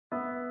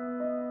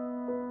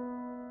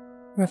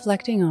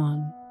Reflecting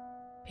on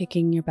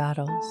picking your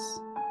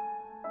battles.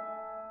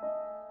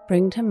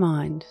 Bring to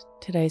mind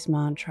today's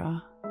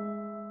mantra.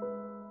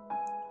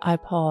 I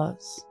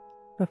pause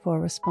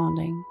before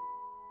responding.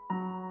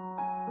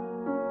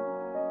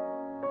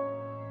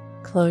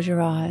 Close your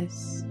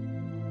eyes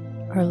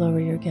or lower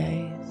your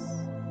gaze.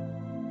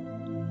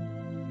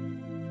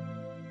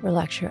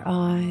 Relax your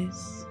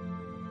eyes,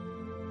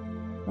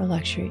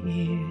 relax your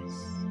ears,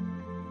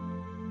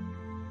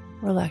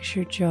 relax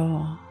your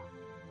jaw.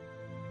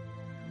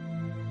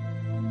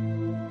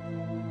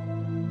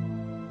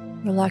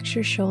 Relax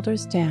your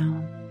shoulders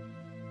down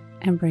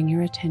and bring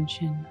your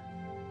attention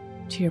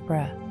to your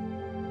breath.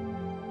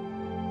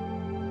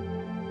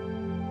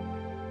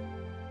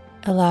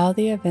 Allow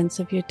the events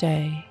of your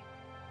day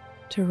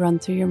to run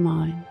through your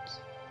mind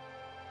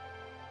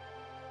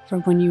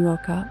from when you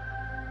woke up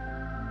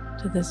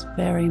to this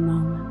very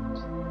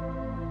moment,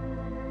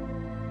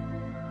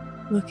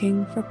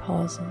 looking for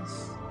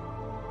pauses.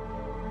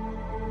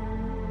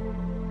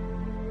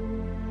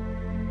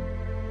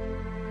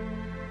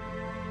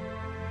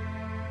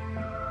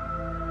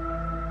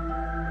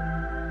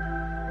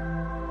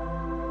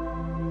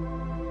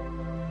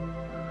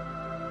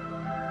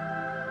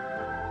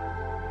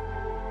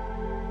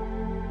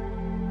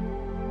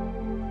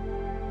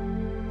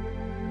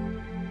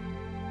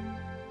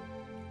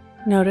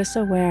 Notice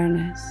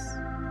awareness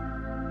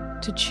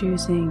to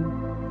choosing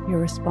your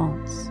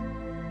response.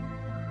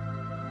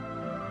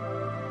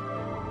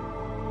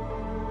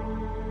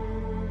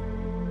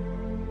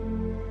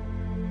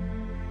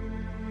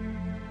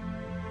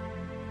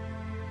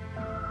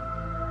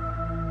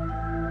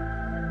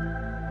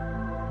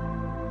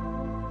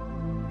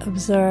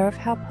 Observe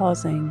how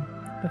pausing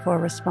before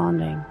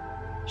responding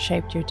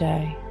shaped your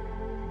day.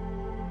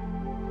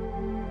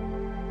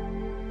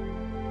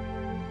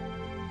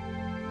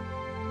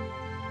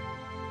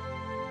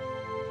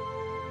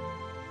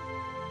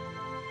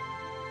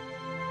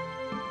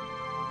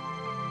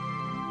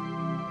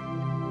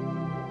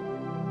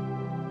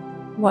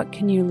 What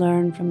can you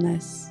learn from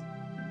this?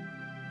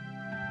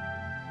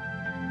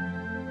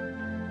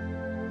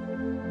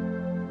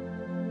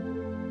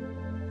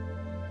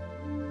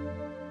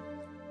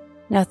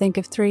 Now think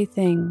of 3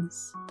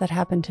 things that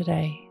happened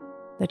today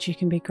that you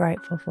can be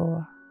grateful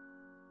for.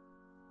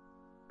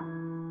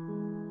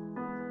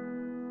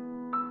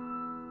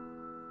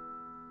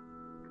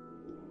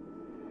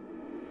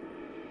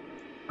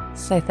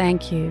 Say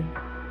thank you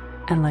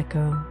and let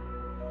go.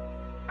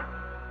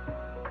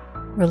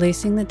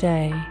 Releasing the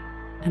day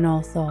and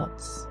all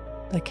thoughts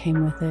that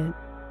came with it.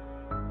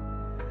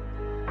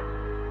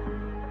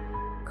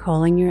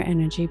 Calling your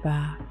energy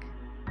back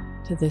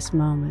to this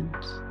moment.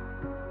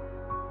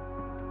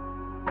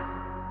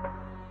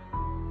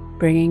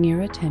 Bringing your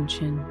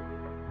attention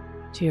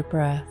to your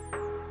breath.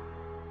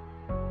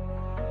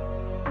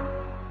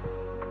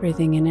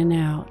 Breathing in and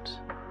out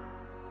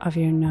of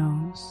your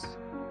nose.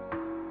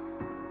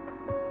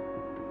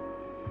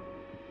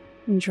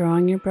 And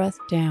drawing your breath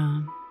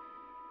down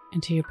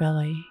into your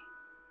belly,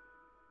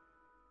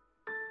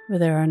 where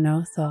there are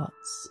no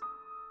thoughts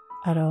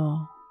at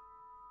all.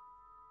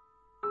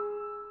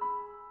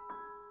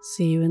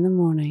 See you in the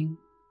morning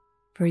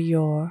for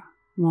your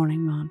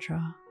morning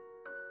mantra.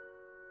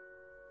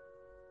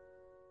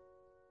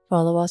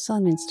 Follow us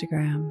on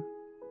Instagram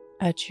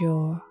at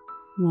Your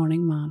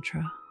Morning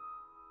Mantra.